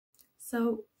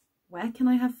So where can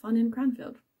I have fun in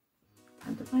Cranfield?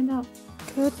 Time to find out.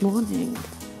 Good morning.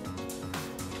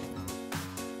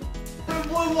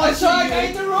 I saw it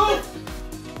in the roof!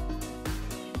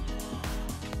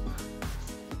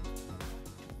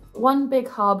 One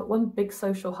big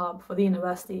social hub for the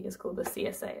university is called the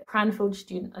CSA, Cranfield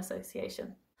Student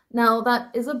Association. Now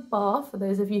that is a bar for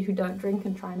those of you who don't drink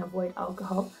and try and avoid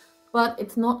alcohol, but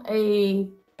it's not a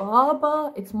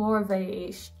bar, it's more of a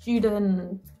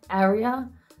student area,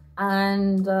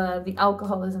 and the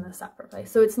alcohol is in a separate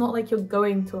place. So it's not like you're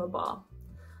going to a bar.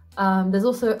 There's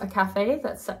also a cafe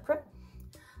that's separate,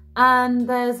 and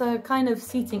there's a kind of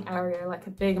seating area, like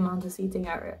a big amount of seating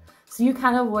area. So you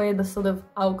can avoid the sort of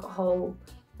alcohol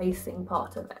facing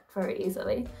part of it very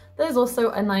easily. There's also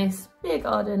a nice beer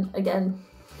garden. Again,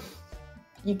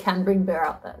 you can bring beer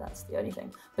out there, that's the only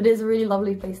thing. But it is a really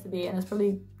lovely place to be, and it's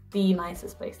probably the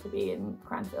nicest place to be in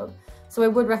Cranfield. So I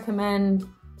would recommend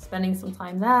spending some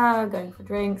time there, going for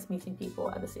drinks, meeting people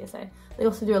at the CSA. They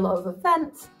also do a lot of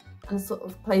events and sort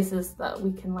of places that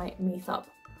we can like meet up.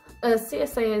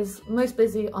 CSA is most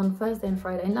busy on Thursday and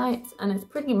Friday nights, and it's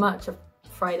pretty much a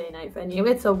Friday night venue.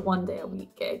 It's a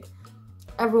one-day-a-week gig.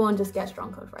 Everyone just gets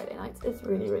drunk on Friday nights. It's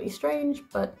really, really strange,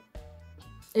 but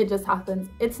it just happens.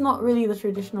 It's not really the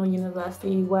traditional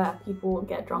university where people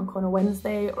get drunk on a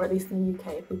Wednesday, or at least in the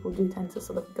UK, people do tend to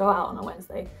sort of go out on a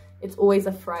Wednesday. It's always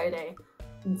a Friday,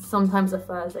 and sometimes a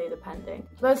Thursday, depending.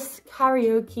 There's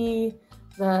karaoke,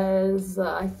 there's,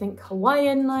 I think,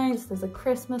 Hawaiian nights, there's a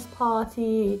Christmas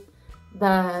party,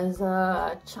 there's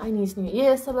a Chinese New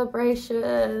Year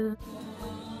celebration.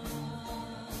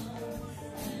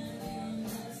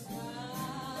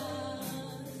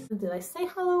 Did I say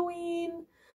Halloween?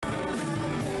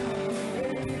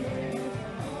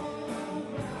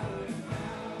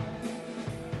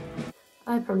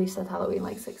 I probably said Halloween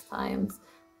like 6 times.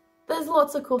 There's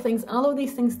lots of cool things, and all of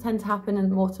these things tend to happen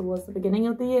more towards the beginning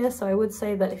of the year, so I would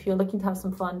say that if you're looking to have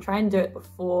some fun, try and do it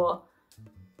before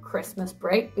Christmas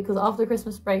break, because after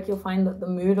Christmas break you'll find that the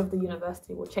mood of the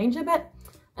university will change a bit,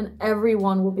 and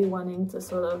everyone will be wanting to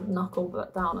sort of knuckle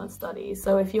down on studies.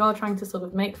 So if you are trying to sort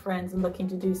of make friends and looking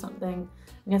to do something,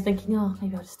 and you're thinking, oh,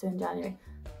 maybe I'll just do it in January,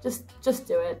 just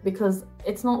do it, because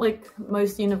it's not like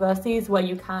most universities where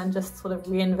you can just sort of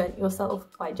reinvent yourself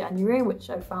by January, which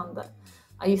I found that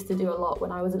I used to do a lot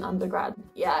when I was an undergrad.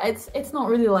 Yeah, it's not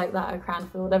really like that at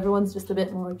Cranfield. Everyone's just a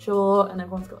bit more mature, and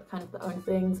everyone's got kind of their own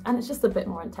things, and it's just a bit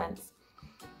more intense.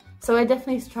 So I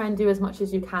definitely try and do as much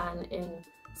as you can in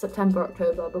September,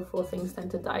 October, before things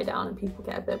tend to die down and people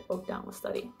get a bit bogged down with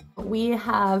study. We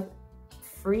have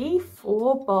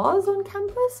 4 bars on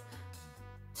campus.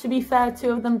 To be fair,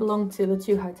 2 of them belong to the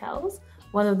 2 hotels.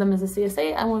 One of them is a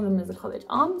CSA and one of them is a College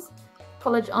Arms.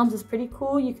 College Arms is pretty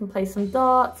cool. You can play some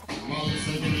darts,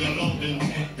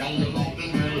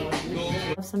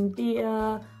 have some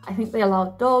beer. I think they allow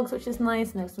dogs, which is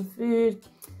nice, and there's some food.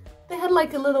 They had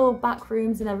like a little back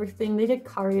rooms and everything. They did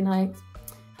curry night.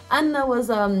 And there was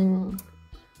some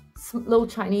little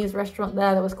Chinese restaurant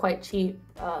there that was quite cheap.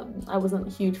 I wasn't a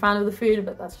huge fan of the food,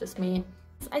 but that's just me.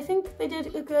 I think they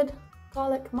did a good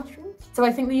garlic mushrooms. So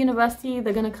I think the university,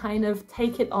 they're gonna kind of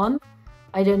take it on.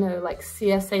 I don't know, like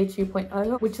CSA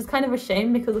 2.0, which is kind of a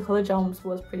shame because the College Arms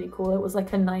was pretty cool. It was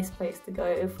like a nice place to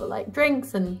go for like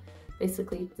drinks and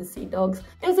basically to see dogs.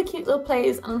 It was a cute little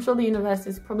place, and I'm sure the university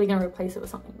is probably going to replace it with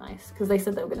something nice, because they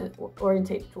said they were going to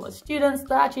orientate towards students.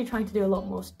 They're actually trying to do a lot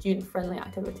more student-friendly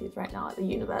activities right now at the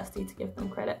university, to give them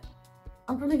credit.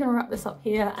 I'm probably going to wrap this up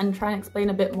here and try and explain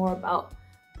a bit more about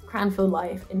Cranfield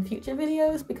life in future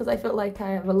videos, because I feel like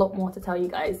I have a lot more to tell you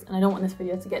guys, and I don't want this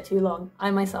video to get too long. I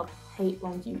myself hate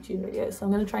long YouTube videos, so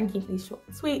I'm going to try and keep these short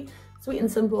and sweet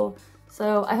and simple.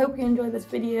 So I hope you enjoyed this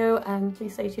video, and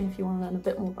please stay tuned if you want to learn a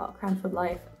bit more about Cranfield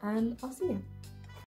life, and I'll see you.